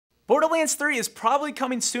Borderlands 3 is probably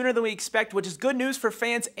coming sooner than we expect, which is good news for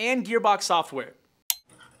fans and Gearbox Software.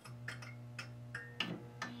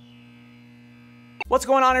 What's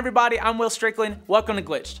going on, everybody? I'm Will Strickland. Welcome to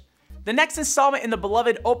Glitched. The next installment in the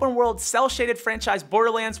beloved open-world, cel-shaded franchise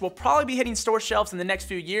Borderlands will probably be hitting store shelves in the next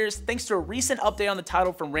few years thanks to a recent update on the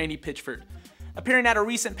title from Randy Pitchford. Appearing at a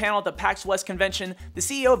recent panel at the PAX West convention, the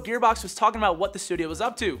CEO of Gearbox was talking about what the studio was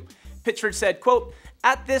up to. Pitchford said, quote,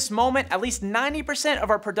 "At this moment, at least 90% of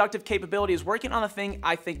our productive capability is working on the thing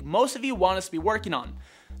I think most of you want us to be working on."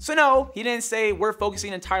 So no, he didn't say we're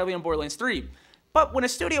focusing entirely on Borderlands 3. But when a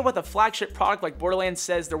studio with a flagship product like Borderlands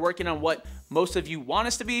says they're working on what most of you want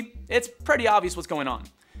us to be, it's pretty obvious what's going on.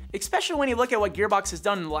 Especially when you look at what Gearbox has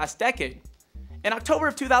done in the last decade. In October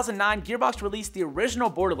of 2009, Gearbox released the original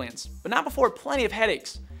Borderlands, but not before plenty of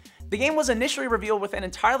headaches. The game was initially revealed with an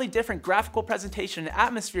entirely different graphical presentation and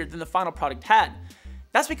atmosphere than the final product had.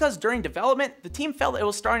 That's because during development, the team felt it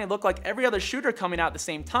was starting to look like every other shooter coming out at the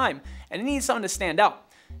same time, and it needed something to stand out.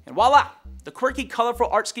 And voila, the quirky, colorful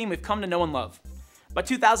art scheme we've come to know and love. By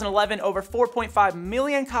 2011, over 4.5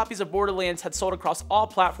 million copies of Borderlands had sold across all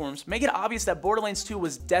platforms, making it obvious that Borderlands 2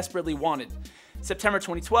 was desperately wanted. September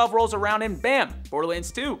 2012 rolls around and bam,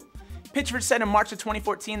 Borderlands 2. Pitchford said in March of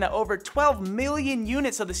 2014 that over 12 million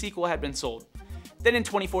units of the sequel had been sold. Then in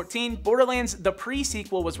 2014, Borderlands the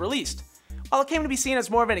pre-sequel was released. While it came to be seen as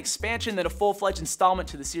more of an expansion than a full-fledged installment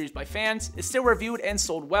to the series by fans, it still reviewed and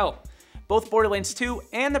sold well. Both Borderlands 2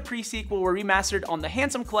 and the pre-sequel were remastered on the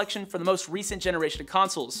Handsome Collection for the most recent generation of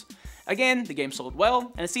consoles. Again, the game sold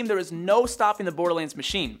well, and it seemed there was no stopping the Borderlands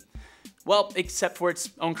machine. Well, except for its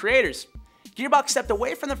own creators. Gearbox stepped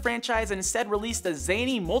away from the franchise and instead released a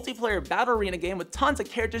zany multiplayer battle arena game with tons of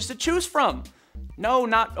characters to choose from. No,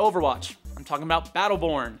 not Overwatch. I'm talking about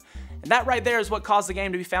Battleborn. And that right there is what caused the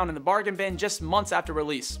game to be found in the bargain bin just months after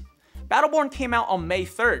release. Battleborn came out on May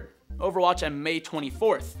 3rd, Overwatch on May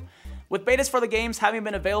 24th. With betas for the games having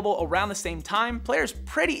been available around the same time, players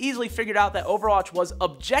pretty easily figured out that Overwatch was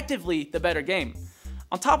objectively the better game.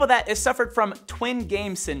 On top of that, it suffered from twin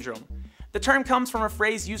game syndrome. The term comes from a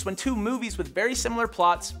phrase used when two movies with very similar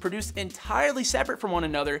plots, produced entirely separate from one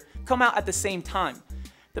another, come out at the same time.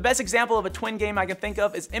 The best example of a twin game I can think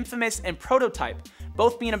of is Infamous and Prototype,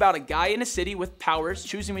 both being about a guy in a city with powers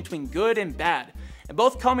choosing between good and bad, and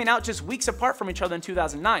both coming out just weeks apart from each other in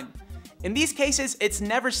 2009. In these cases, it's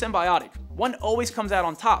never symbiotic. One always comes out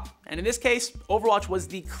on top, and in this case, Overwatch was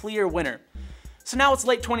the clear winner. So now it's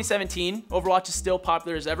late 2017, Overwatch is still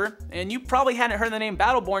popular as ever, and you probably hadn't heard the name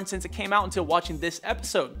Battleborn since it came out until watching this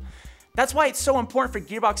episode. That's why it's so important for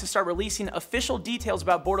Gearbox to start releasing official details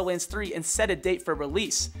about Borderlands 3 and set a date for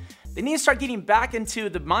release. They need to start getting back into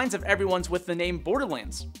the minds of everyone with the name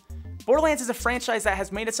Borderlands. Borderlands is a franchise that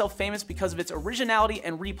has made itself famous because of its originality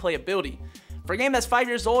and replayability. For a game that's 5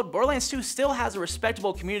 years old, Borderlands 2 still has a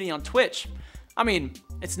respectable community on Twitch. I mean,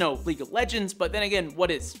 it's no League of Legends, but then again, what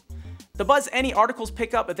is? The buzz any articles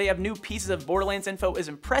pick up if they have new pieces of Borderlands info is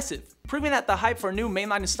impressive, proving that the hype for a new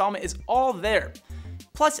mainline installment is all there.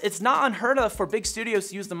 Plus, it's not unheard of for big studios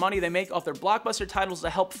to use the money they make off their blockbuster titles to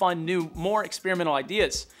help fund new, more experimental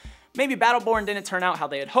ideas. Maybe Battleborn didn't turn out how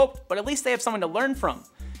they had hoped, but at least they have something to learn from.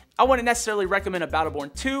 I wouldn't necessarily recommend a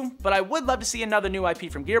Battleborn 2, but I would love to see another new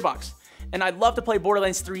IP from Gearbox. And I'd love to play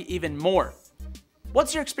Borderlands 3 even more.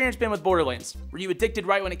 What's your experience been with Borderlands? Were you addicted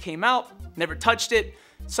right when it came out? Never touched it?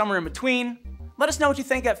 Somewhere in between? Let us know what you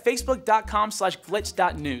think at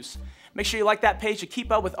facebook.com/glitch.news. Make sure you like that page to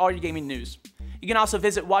keep up with all your gaming news. You can also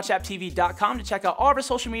visit watchapptv.com to check out all of our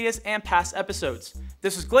social medias and past episodes.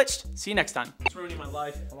 This was Glitched. See you next time. It's ruining my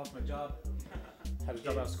life. I lost my job. Had to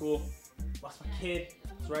drop out of school. Lost my kid.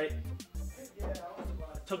 That's right.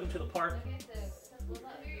 Took him to the park.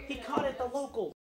 He caught it at the local.